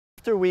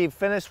After we've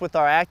finished with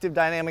our active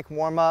dynamic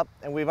warm-up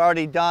and we've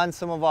already done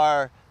some of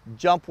our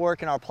jump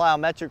work and our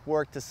plyometric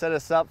work to set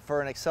us up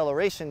for an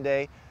acceleration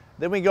day,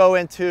 then we go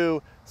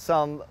into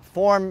some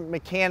form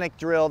mechanic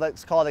drill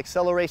that's called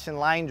acceleration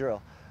line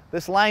drill.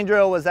 This line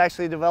drill was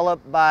actually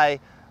developed by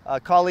a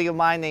colleague of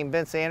mine named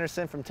Vince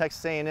Anderson from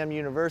Texas A&M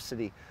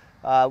University.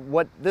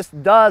 What this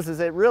does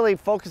is it really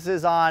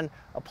focuses on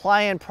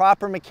applying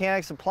proper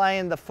mechanics,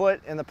 applying the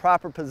foot in the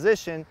proper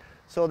position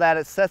so that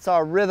it sets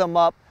our rhythm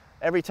up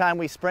every time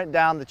we sprint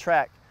down the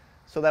track,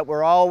 so that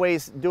we're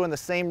always doing the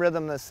same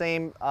rhythm, the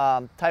same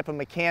type of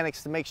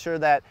mechanics to make sure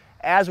that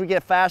as we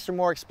get faster,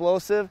 more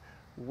explosive,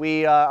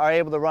 we are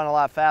able to run a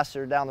lot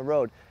faster down the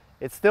road.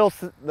 It's still,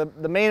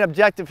 the main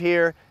objective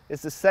here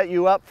is to set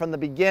you up from the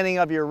beginning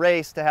of your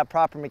race to have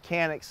proper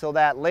mechanics so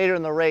that later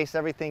in the race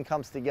everything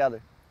comes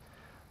together.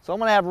 So I'm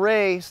going to have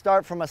Ray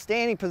start from a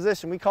standing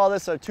position. We call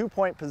this a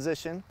two-point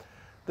position.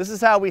 This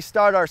is how we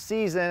start our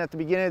season at the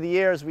beginning of the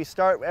year, is we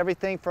start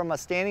everything from a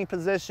standing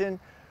position.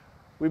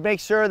 We make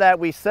sure that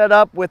we set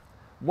up with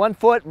one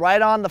foot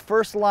right on the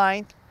first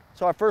line.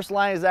 So our first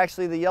line is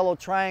actually the yellow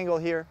triangle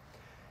here.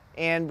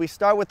 And we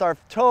start with our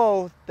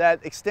toe that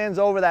extends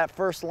over that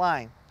first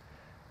line.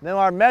 Then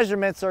our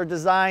measurements are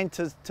designed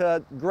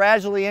to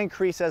gradually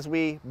increase as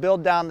we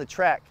build down the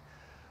track.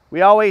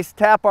 We always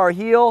tap our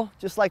heel,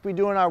 just like we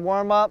do in our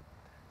warm-up,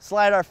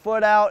 slide our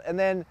foot out, and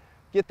then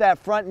get that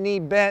front knee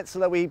bent so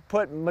that we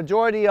put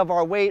majority of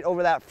our weight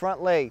over that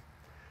front leg.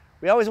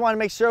 We always want to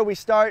make sure we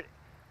start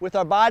with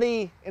our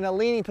body in a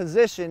leaning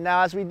position.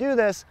 Now, as we do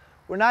this,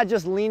 we're not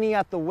just leaning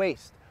at the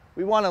waist.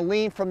 We want to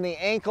lean from the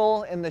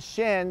ankle and the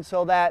shin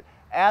so that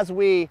as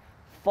we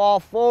fall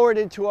forward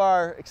into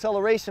our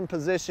acceleration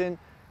position,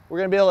 we're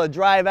going to be able to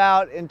drive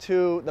out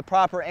into the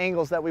proper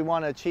angles that we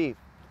want to achieve.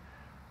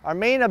 Our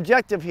main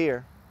objective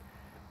here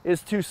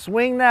is to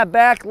swing that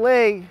back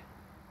leg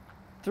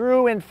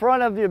through in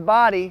front of your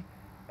body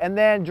and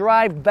then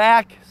drive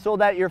back so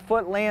that your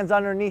foot lands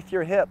underneath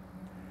your hip.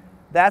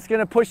 That's going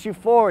to push you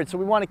forward. So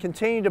we want to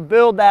continue to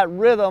build that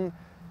rhythm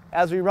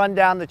as we run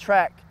down the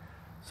track.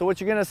 So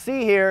what you're going to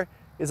see here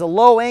is a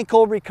low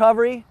ankle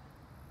recovery.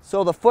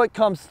 So the foot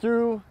comes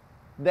through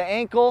the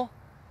ankle,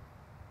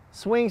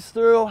 swings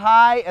through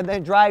high, and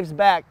then drives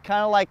back,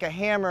 kind of like a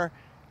hammer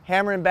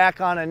hammering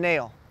back on a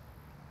nail.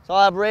 So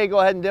I'll have Ray go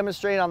ahead and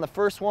demonstrate on the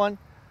first one.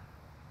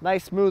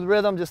 Nice smooth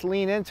rhythm, just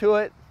lean into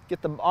it,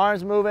 get the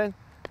arms moving,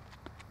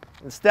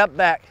 and step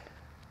back.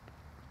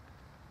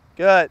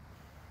 Good.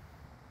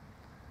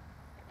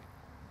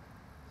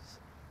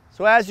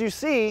 So as you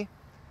see,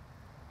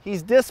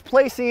 he's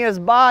displacing his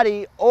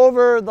body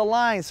over the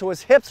line, so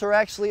his hips are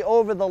actually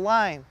over the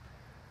line.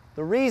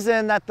 The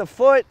reason that the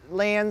foot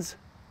lands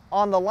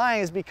on the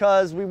line is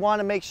because we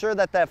want to make sure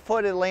that that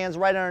foot lands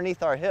right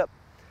underneath our hip.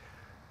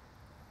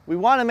 We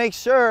want to make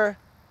sure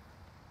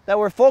that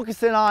we're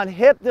focusing on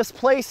hip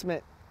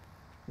displacement,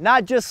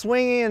 not just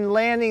swinging and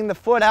landing the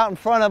foot out in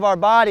front of our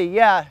body.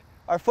 Yeah,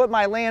 our foot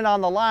might land on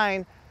the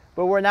line,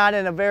 but we're not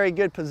in a very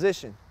good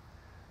position.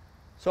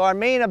 So our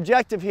main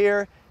objective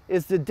here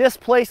is to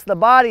displace the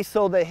body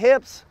so the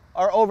hips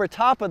are over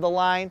top of the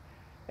line,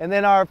 and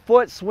then our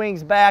foot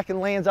swings back and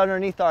lands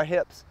underneath our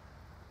hips,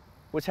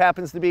 which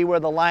happens to be where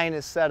the line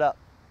is set up.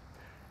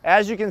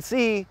 As you can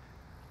see,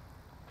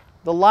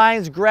 the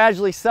lines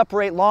gradually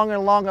separate longer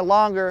and longer and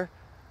longer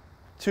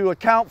to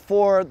account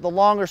for the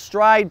longer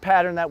stride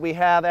pattern that we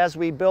have as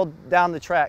we build down the track.